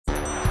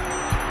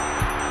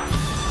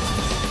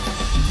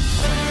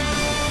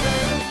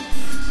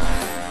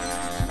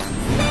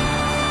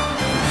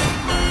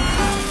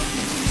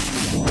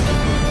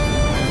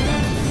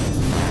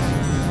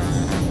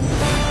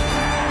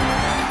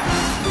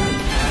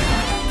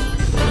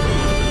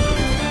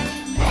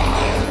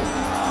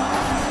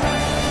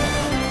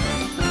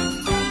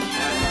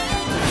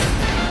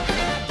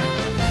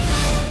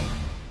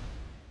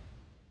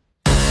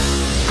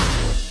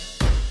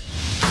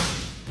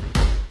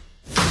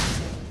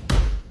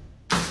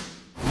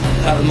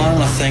At the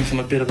moment, I think I'm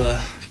a bit of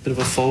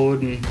a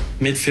forward and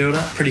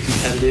midfielder, pretty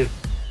competitive.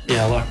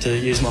 Yeah, I like to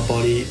use my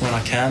body when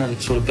I can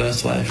and sort of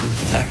burst away from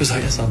tackles,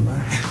 I guess, I don't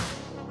know.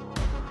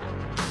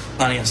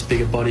 Playing against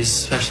bigger bodies,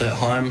 especially at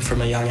home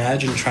from a young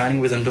age and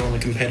training with them, doing the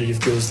competitive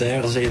drills there,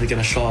 I was either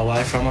going to shy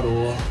away from it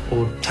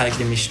or take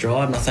it in my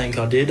stride, and I think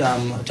I did.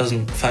 It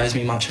doesn't faze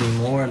me much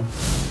anymore, and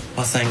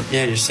I think,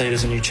 yeah, you see it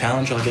as a new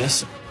challenge, I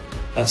guess.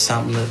 That's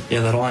something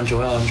that I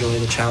enjoy. I enjoy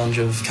the challenge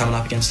of coming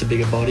up against a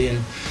bigger body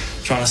and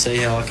trying to see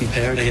how I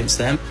compare it against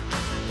them.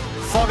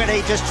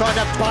 Fogarty just trying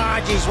to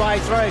barge his way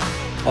through.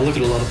 I look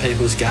at a lot of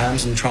people's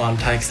games and try and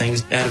take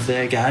things out of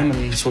their game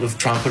and sort of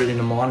try and put it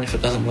into mine. If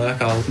it doesn't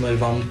work, I'll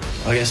move on,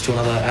 I guess, to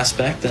another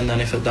aspect, and then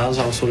if it does,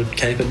 I'll sort of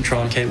keep it and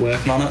try and keep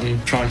working on it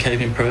and try and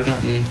keep improving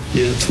it and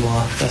use it to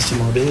my best of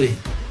my ability.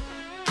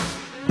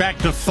 Back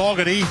to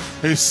Fogarty,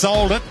 who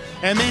sold it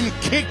and then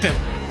kicked it.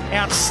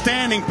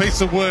 Outstanding piece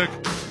of work.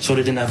 Sort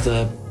of didn't have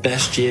the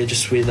best year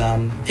just with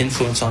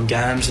influence on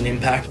games and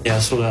impact. Yeah,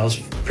 I was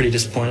pretty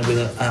disappointed with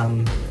it.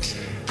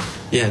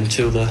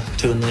 Until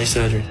the knee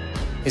surgery.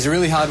 He's a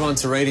really hard one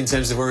to read in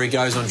terms of where he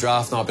goes on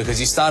draft night, because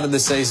he started the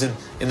season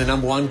in the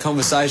 #1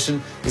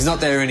 conversation. He's not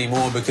there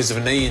anymore because of a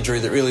knee injury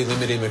that really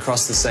limited him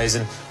across the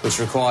season, which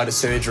required a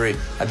surgery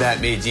about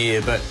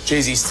mid-year. But,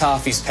 geez, he's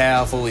tough, he's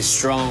powerful, he's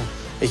strong.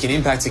 He can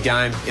impact a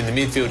game in the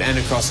midfield and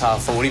across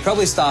half forward. He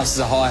probably starts as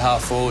a high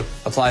half forward,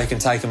 a player who can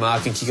take a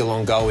mark and kick a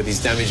long goal with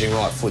his damaging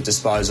right foot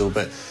disposal.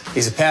 But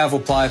he's a powerful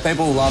player.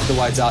 People love the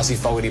way Darcy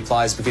Fogarty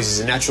plays because he's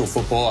a natural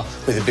footballer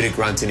with a bit of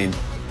grunt in him.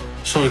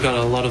 Sort of got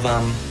a lot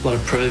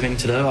of proving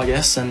to do, I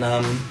guess, and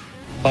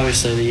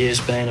obviously the year's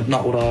been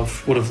not what I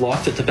would have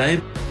liked it to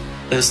be.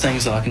 There's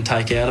things that I can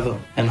take out of it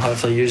and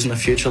hopefully use in the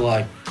future,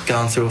 like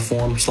going through a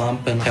form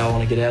slump and how I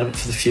want to get out of it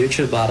for the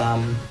future. But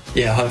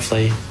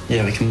hopefully,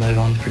 we can move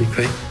on pretty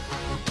quick.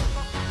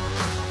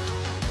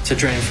 It's a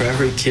dream for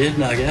every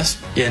kid, I guess.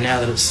 Yeah, now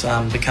that it's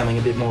becoming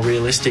a bit more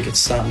realistic, it's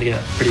starting to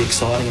get pretty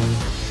exciting, and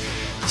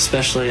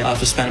especially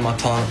after spending my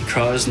time at the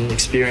Crows and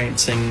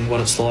experiencing what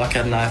it's like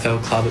at an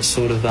AFL club, it's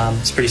sort of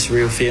it's a pretty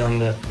surreal feeling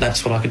that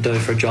that's what I could do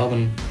for a job,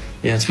 and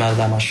yeah, it's made it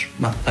that much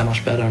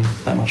better and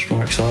that much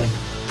more exciting.